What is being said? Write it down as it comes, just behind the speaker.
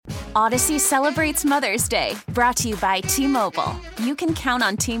Odyssey celebrates Mother's Day, brought to you by T-Mobile. You can count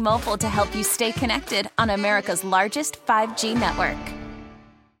on T-Mobile to help you stay connected on America's largest 5G network.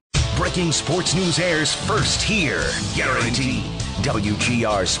 Breaking sports news airs first here. Guaranteed.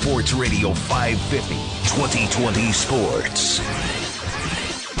 WGR Sports Radio 550, 2020 Sports.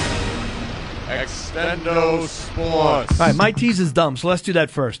 Extendo Sports. All right, my tease is dumb, so let's do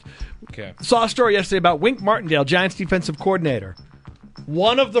that first. Okay. Saw a story yesterday about Wink Martindale, Giants defensive coordinator.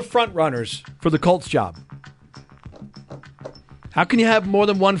 One of the front runners for the Colts job. How can you have more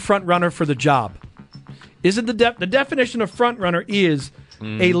than one front runner for the job? Isn't the definition of front runner is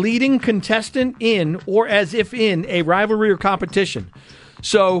a leading contestant in or as if in a rivalry or competition.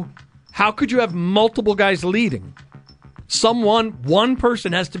 So how could you have multiple guys leading? One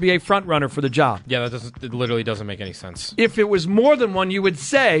person has to be a front runner for the job. Yeah, it literally doesn't make any sense. If it was more than one, you would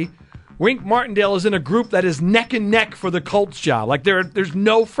say Wink Martindale is in a group that is neck and neck for the Colts job. Like there's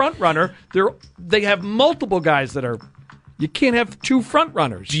no front runner. They have multiple guys that are. You can't have two front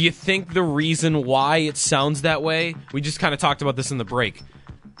runners. Do you think the reason why it sounds that way? We just kind of talked about this in the break.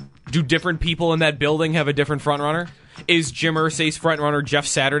 Do different people in that building have a different front runner? Is Jim Irsay's front runner Jeff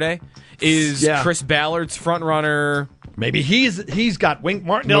Saturday? Is Chris Ballard's front runner? Maybe he's got Wink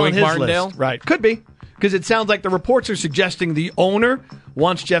Martindale on his list. Right. Could be. Because it sounds like the reports are suggesting the owner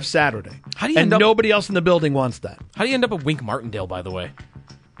wants Jeff Saturday. Nobody else in the building wants that. How do you end up at Wink Martindale, by the way?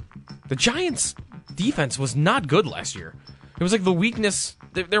 The Giants' defense was not good last year. It was like the weakness.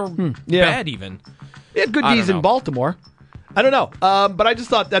 They were bad even. They had good D's in Baltimore. I don't know. But I just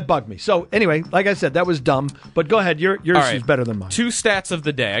thought that bugged me. So anyway, like I said, that was dumb. But go ahead. Yours is better than mine. 2 stats of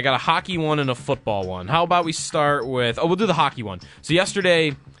the day. I got a hockey one and a football one. How about we start with... we'll do the hockey one. So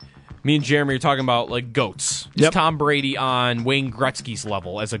yesterday, me and Jeremy were talking about like goats. Is Tom Brady on Wayne Gretzky's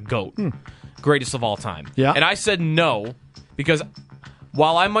level as a GOAT? Greatest of all time. Yeah. And I said no, because...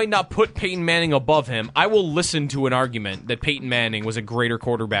 while I might not put Peyton Manning above him, I will listen to an argument that Peyton Manning was a greater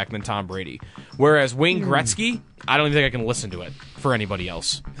quarterback than Tom Brady. Whereas Wayne Gretzky, I don't even think I can listen to it for anybody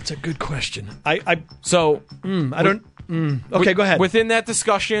else. That's a good question. Okay, go ahead. Within that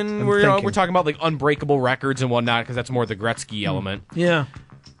discussion, we're talking about like unbreakable records and whatnot, because that's more the Gretzky element. Yeah.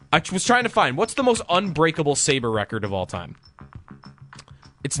 I was trying to find, what's the most unbreakable Sabre record of all time?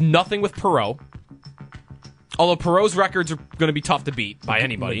 It's nothing with Perot. Although Perot's records are going to be tough to beat by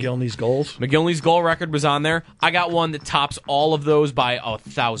anybody. McGillney's goals. McGillney's goal record was on there. I got one that tops all of those by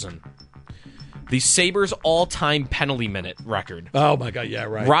 1,000. The Sabres' all-time penalty minute record. Oh, my God, yeah,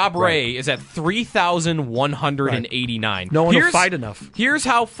 right. Rob Ray is at 3,189. Right. No one will fight enough. Here's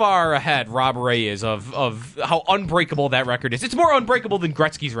how far ahead Rob Ray is of how unbreakable that record is. It's more unbreakable than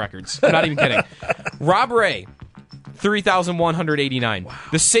Gretzky's records. I'm not even kidding. Rob Ray, 3,189. Wow.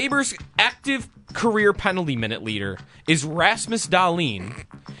 The Sabres' active career penalty minute leader is Rasmus Dahlin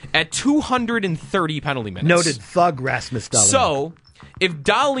at 230 penalty minutes. Noted thug Rasmus Dahlin. So, if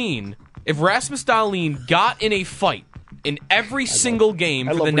Rasmus Dahlin got in a fight in every single game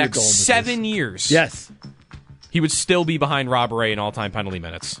for the next 7 years, yes, he would still be behind Rob Ray in all-time penalty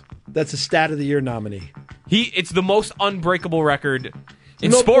minutes. That's a Stat of the Year nominee. It's the most unbreakable record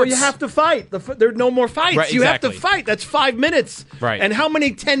in sports. Well, you have to fight. There are no more fights. Right, you exactly. have to fight. That's 5 minutes. Right. And how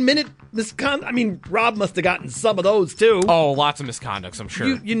many 10-minute Rob must have gotten some of those, too. Oh, lots of misconducts, I'm sure.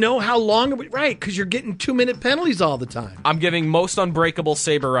 You know how long... Right, because you're getting 2-minute penalties all the time. I'm giving most unbreakable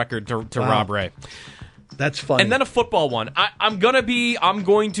Sabre record to Rob Ray. That's funny. And then a football one. I'm going to be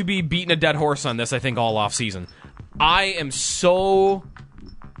beating a dead horse on this, I think, all offseason. I am so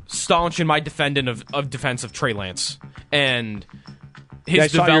staunch in my defense of Trey Lance. And...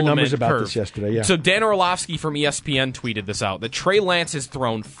 his development saw your numbers about curve. this yesterday, yeah. So Dan Orlovsky from ESPN tweeted this out, that Trey Lance has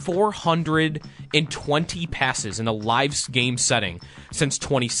thrown 420 passes in a live game setting since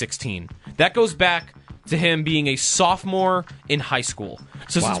 2016. That goes back to him being a sophomore in high school.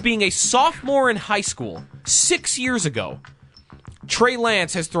 So since being a sophomore in high school 6 years ago, Trey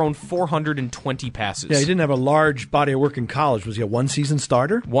Lance has thrown 420 passes. Yeah, he didn't have a large body of work in college. Was he a one-season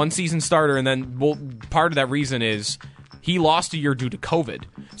starter? One-season starter, and then part of that reason is... he lost a year due to COVID.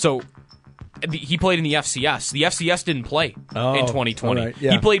 So he played in the FCS. The FCS didn't play in 2020. Right,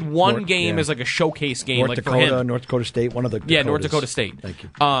 yeah. He played one game as like a showcase game, North Dakota, for him. North Dakota State, one of the Dakotas. Yeah, North Dakota State. Thank you.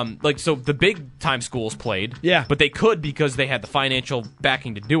 So the big time schools played. Yeah. But they could because they had the financial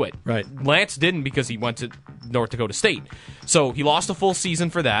backing to do it. Right. Lance didn't because he went to North Dakota State. So he lost a full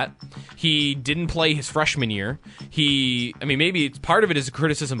season for that. He didn't play his freshman year. Maybe part of it is a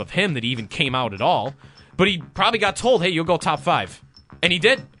criticism of him that he even came out at all. But he probably got told, hey, you'll go top 5. And he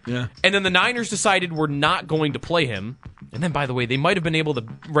did. Yeah. And then the Niners decided we're not going to play him. And then, by the way, they might have been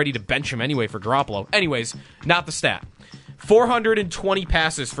ready to bench him anyway for Garoppolo. Anyways, not the stat. 420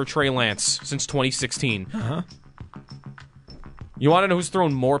 passes for Trey Lance since 2016. Uh-huh. You want to know who's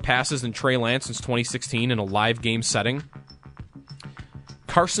thrown more passes than Trey Lance since 2016 in a live game setting?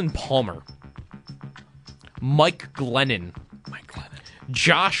 Carson Palmer. Mike Glennon.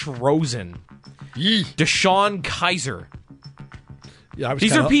 Josh Rosen. Deshaun Kaiser. Yeah,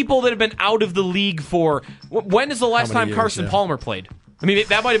 These are people that have been out of the league for... When is the last time Carson Palmer played? I mean,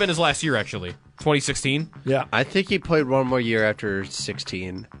 that might have been his last year, actually. 2016? Yeah. I think he played one more year after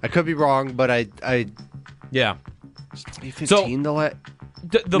 16. I could be wrong, but I Yeah. 2015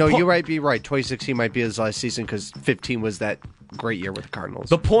 No, you might be right. 2016 might be his last season because 15 was that great year with the Cardinals.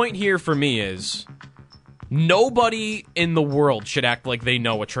 The point here for me is nobody in the world should act like they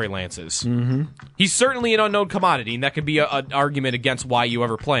know what Trey Lance is. Mm-hmm. He's certainly an unknown commodity, and that could be an argument against why you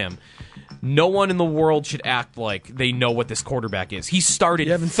ever play him. No one in the world should act like they know what this quarterback is. He started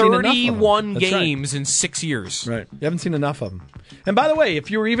 31 games in 6 years. Right. You haven't seen enough of them. And by the way, if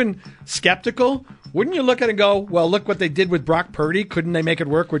you were even skeptical, wouldn't you look at it and go, well, look what they did with Brock Purdy. Couldn't they make it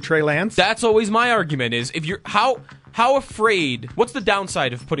work with Trey Lance? That's always my argument is if you're how afraid, what's the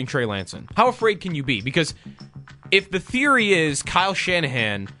downside of putting Trey Lance in? How afraid can you be? Because if the theory is Kyle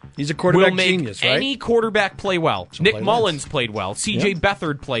Shanahan... He's a quarterback will make genius, right? Any quarterback play well. Nick Mullins played well. C.J.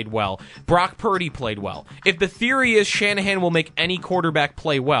 Beathard played well. Brock Purdy played well. If the theory is Shanahan will make any quarterback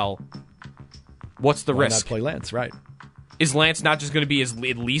play well, what's the risk? Not play Lance, right? Is Lance not just going to be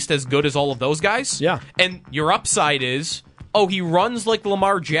at least as good as all of those guys? Yeah. And your upside is, he runs like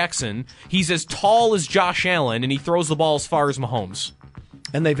Lamar Jackson. He's as tall as Josh Allen, and he throws the ball as far as Mahomes.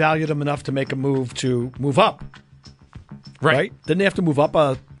 And they valued him enough to make a move to move up. Right? Didn't they have to move up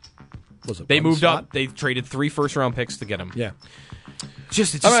They moved up. They traded 3 first-round picks to get him. Yeah.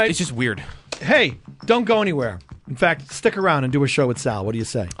 It's just weird. Hey, don't go anywhere. In fact, stick around and do a show with Sal. What do you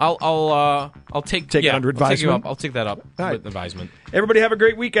say? I'll take it under advisement. I'll take that up right. with advisement. Everybody have a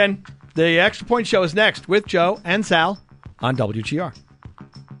great weekend. The Extra Point Show is next with Joe and Sal on WGR.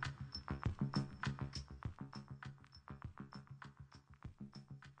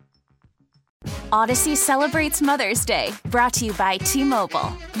 Odyssey celebrates Mother's Day, brought to you by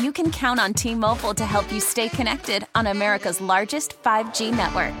T-Mobile. You can count on T-Mobile to help you stay connected on America's largest 5G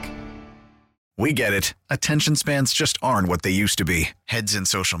network. We get it. Attention spans just aren't what they used to be. Heads in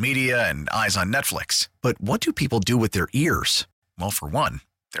social media and eyes on Netflix. But what do people do with their ears? Well, for one,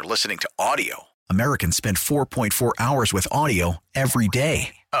 they're listening to audio. Americans spend 4.4 hours with audio every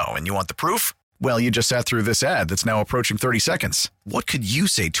day. Oh, and you want the proof? Well, you just sat through this ad that's now approaching 30 seconds. What could you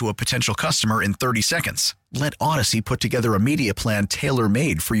say to a potential customer in 30 seconds? Let Odyssey put together a media plan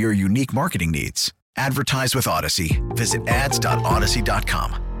tailor-made for your unique marketing needs. Advertise with Odyssey. Visit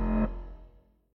ads.odyssey.com.